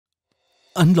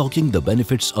unlocking the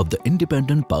benefits of the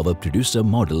independent power producer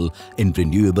model in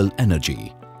renewable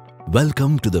energy.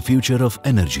 Welcome to the future of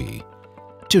energy.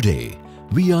 Today,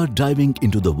 we are diving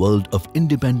into the world of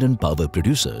independent power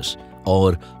producers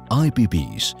or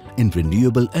IPPs in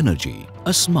renewable energy,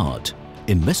 a smart,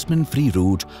 investment-free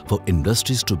route for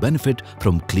industries to benefit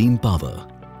from clean power.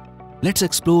 Let's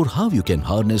explore how you can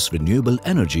harness renewable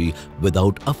energy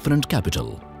without upfront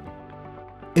capital.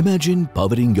 Imagine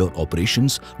powering your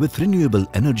operations with renewable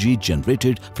energy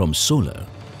generated from solar,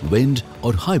 wind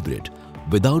or hybrid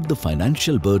without the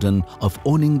financial burden of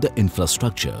owning the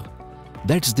infrastructure.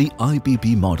 That's the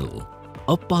IPP model,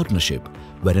 a partnership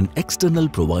where an external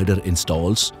provider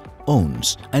installs,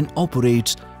 owns and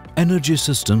operates energy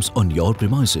systems on your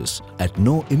premises at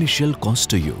no initial cost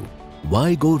to you.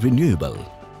 Why go renewable?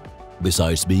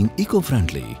 Besides being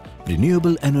eco-friendly,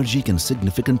 renewable energy can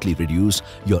significantly reduce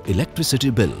your electricity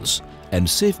bills and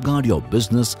safeguard your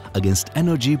business against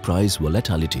energy price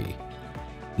volatility.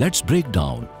 Let's break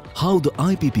down how the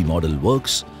IPP model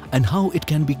works and how it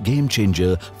can be a game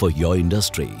changer for your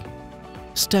industry.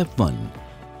 Step 1.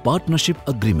 Partnership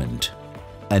Agreement.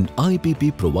 An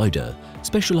IPP provider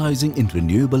specializing in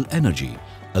renewable energy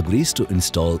agrees to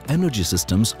install energy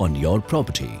systems on your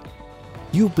property.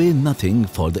 You pay nothing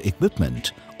for the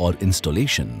equipment or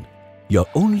installation. Your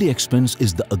only expense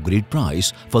is the agreed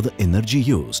price for the energy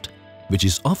used, which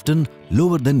is often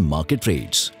lower than market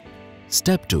rates.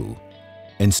 Step 2.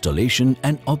 Installation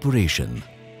and Operation.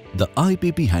 The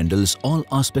IPP handles all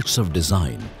aspects of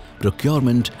design,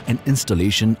 procurement and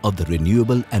installation of the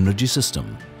renewable energy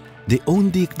system. They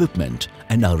own the equipment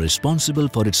and are responsible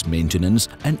for its maintenance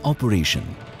and operation,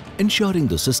 ensuring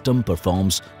the system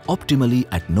performs optimally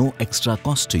at no extra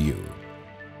cost to you.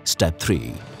 Step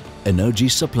 3. Energy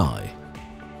Supply.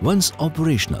 Once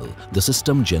operational, the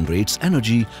system generates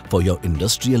energy for your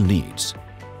industrial needs.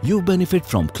 You benefit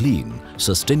from clean,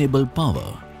 sustainable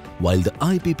power, while the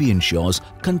IPP ensures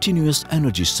continuous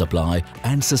energy supply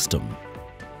and system.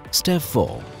 Step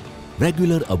 4.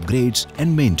 Regular upgrades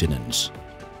and maintenance.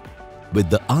 With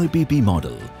the IPP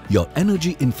model, your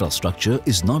energy infrastructure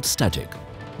is not static.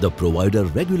 The provider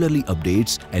regularly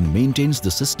updates and maintains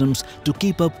the systems to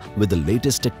keep up with the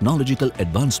latest technological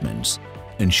advancements,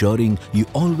 ensuring you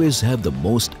always have the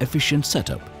most efficient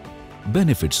setup.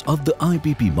 Benefits of the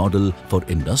IPP model for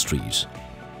industries.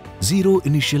 Zero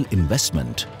initial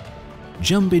investment.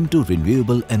 Jump into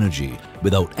renewable energy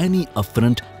without any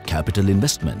upfront capital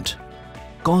investment.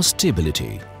 Cost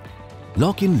stability.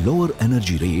 Lock in lower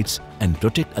energy rates and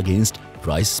protect against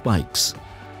price spikes.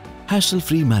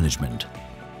 Hassle-free management.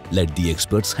 Let the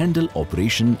experts handle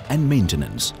operation and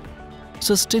maintenance.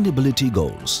 Sustainability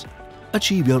goals.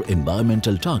 Achieve your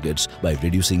environmental targets by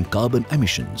reducing carbon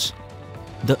emissions.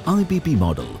 The IPP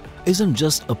model isn't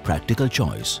just a practical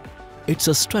choice. It's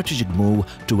a strategic move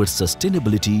towards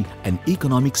sustainability and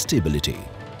economic stability.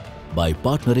 By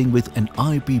partnering with an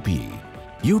IPP,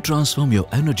 you transform your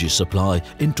energy supply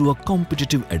into a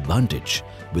competitive advantage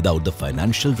without the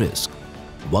financial risk.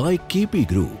 Why KP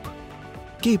Group?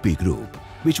 KP Group,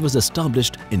 which was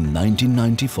established in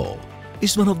 1994,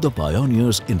 is one of the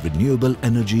pioneers in renewable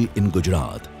energy in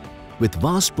Gujarat. With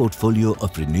vast portfolio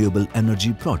of renewable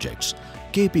energy projects,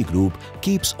 KP Group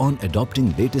keeps on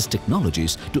adopting latest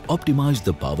technologies to optimize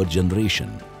the power generation.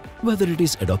 Whether it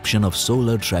is adoption of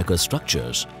solar tracker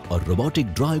structures or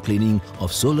robotic dry cleaning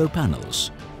of solar panels,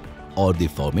 or the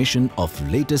formation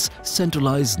of latest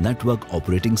centralized network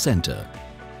operating center,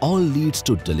 all leads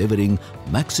to delivering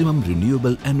maximum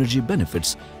renewable energy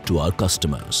benefits to our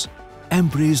customers.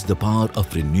 Embrace the power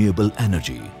of renewable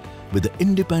energy with the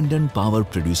independent power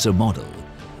producer model.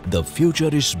 The future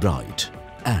is bright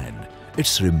and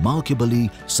it's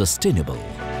remarkably sustainable.